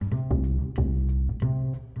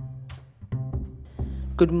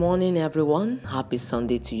Good morning, everyone. Happy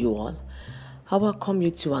Sunday to you all. I welcome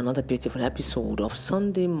you to another beautiful episode of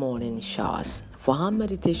Sunday Morning Showers. For our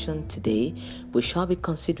meditation today, we shall be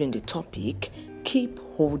considering the topic, Keep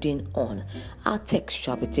Holding On. Our text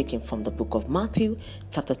shall be taken from the book of Matthew,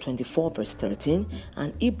 chapter 24, verse 13,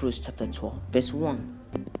 and Hebrews, chapter 12, verse 1.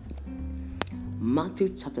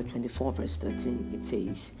 Matthew, chapter 24, verse 13, it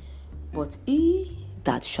says, "But he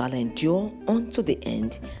that shall endure unto the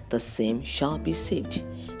end, the same shall be saved."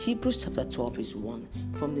 Hebrews chapter 12 verse 1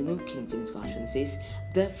 from the New King James Version says,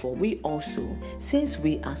 "Therefore we also, since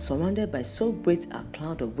we are surrounded by so great a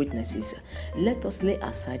cloud of witnesses, let us lay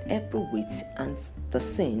aside every weight and the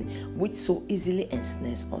sin which so easily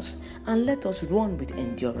ensnares us, and let us run with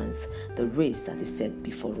endurance the race that is set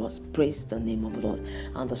before us." Praise the name of the Lord.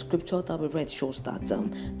 And the scripture that we read shows that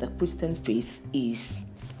the Christian faith is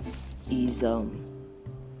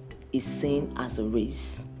seen as a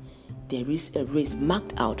race. There is a race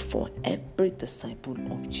marked out for every disciple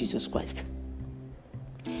of Jesus Christ.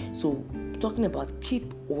 So, talking about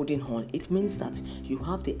keep holding on, it means that you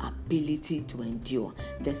have the ability to endure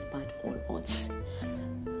despite all odds.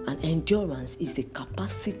 And endurance is the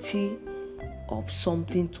capacity of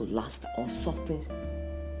something to last or suffering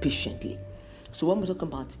patiently. So when we talk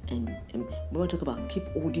about keep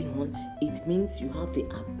holding on, it means you have the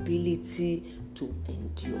ability to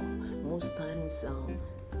endure. Most times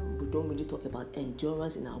we don't really talk about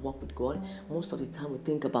endurance in our walk with God. Most of the time we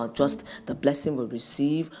think about just the blessing we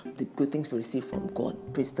receive, the good things we receive from God.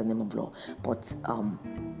 Praise the name of the Lord. But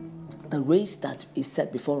the race that is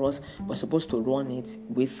set before us, we're supposed to run it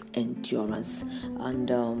with endurance. And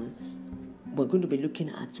we're going to be looking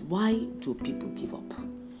at why do people give up.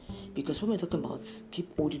 Because when we're talking about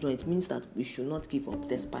keep holding on, it means that we should not give up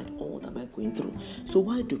despite all that we're going through. So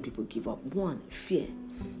why do people give up? One, fear.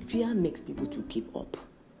 Fear makes people to give up.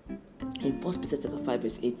 In 1 Peter chapter 5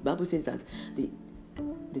 verse 8, the Bible says that the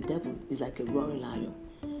devil is like a roaring lion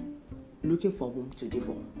looking for whom to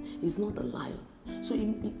devour. He's not a lion. So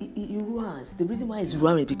he roars. The reason why he's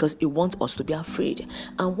roaring is because he wants us to be afraid.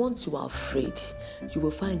 And once you are afraid, you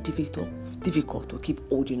will find difficult to keep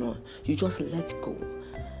holding on. You just let go.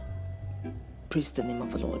 Praise the name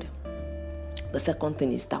of the Lord. The second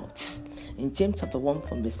thing is doubt. In James chapter 1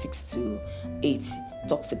 from verse 6 to 8,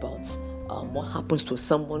 talks about what happens to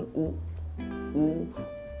someone who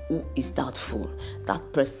is doubtful.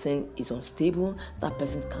 That person is unstable. That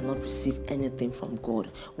person cannot receive anything from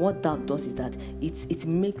God. What doubt does is that it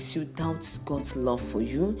makes you doubt God's love for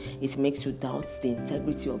you. It makes you doubt the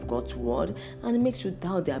integrity of God's word, and it makes you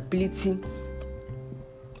doubt the ability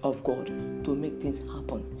of God to make things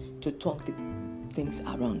happen, to talk the things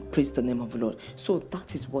around. Praise the name of the Lord. So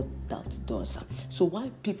that is what doubt does. So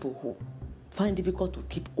why people who find difficult to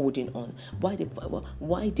keep holding on, why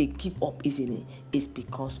they give up easily, is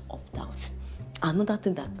because of doubt. Another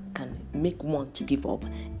thing that can make one to give up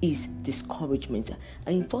is discouragement.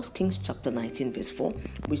 And in 1 Kings chapter 19 verse 4,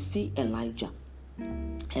 we see Elijah.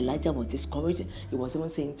 Elijah was discouraged. He was even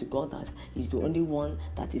saying to God that he's the only one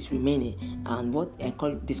that is remaining. And what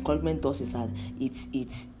discouragement does is that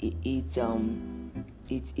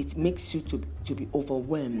it makes you to be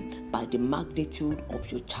overwhelmed by the magnitude of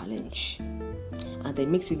your challenge. And it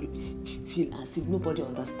makes you feel as if nobody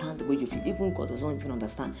understands the way you feel. Even God doesn't even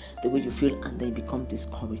understand the way you feel, and then you become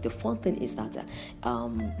discouraged. The fourth thing is that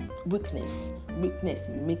weakness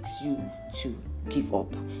makes you to give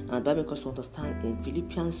up. And the Bible makes us to understand in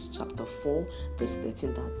Philippians chapter 4 verse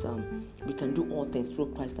 13 that we can do all things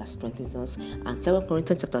through Christ that strengthens us. And 2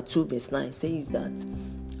 Corinthians chapter 2 verse 9 says that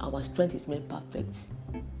our strength is made perfect.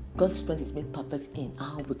 God's strength is made perfect in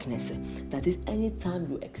our weakness. That is, anytime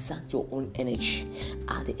you exert your own energy,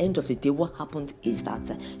 at the end of the day, what happens is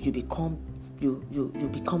that you become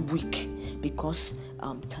weak, because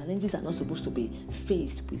challenges are not supposed to be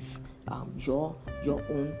faced with your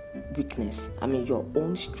own weakness. Your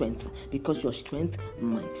own strength, because your strength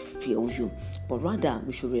might fail you. But rather,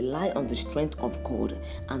 we should rely on the strength of God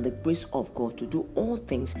and the grace of God to do all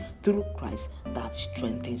things through Christ that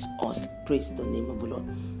strengthens us. Praise the name of the Lord.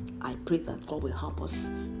 I pray that God will help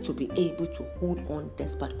us to be able to hold on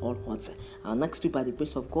despite all odds. Next week, by the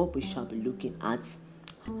grace of God, we shall be looking at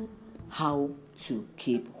how to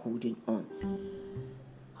keep holding on.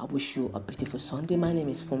 I wish you a beautiful Sunday. My name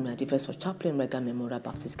is Funmi Adifeso, Chaplain, Mega Memorial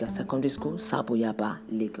Baptist Girls Secondary School, Sabo Yaba,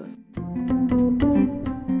 Lagos.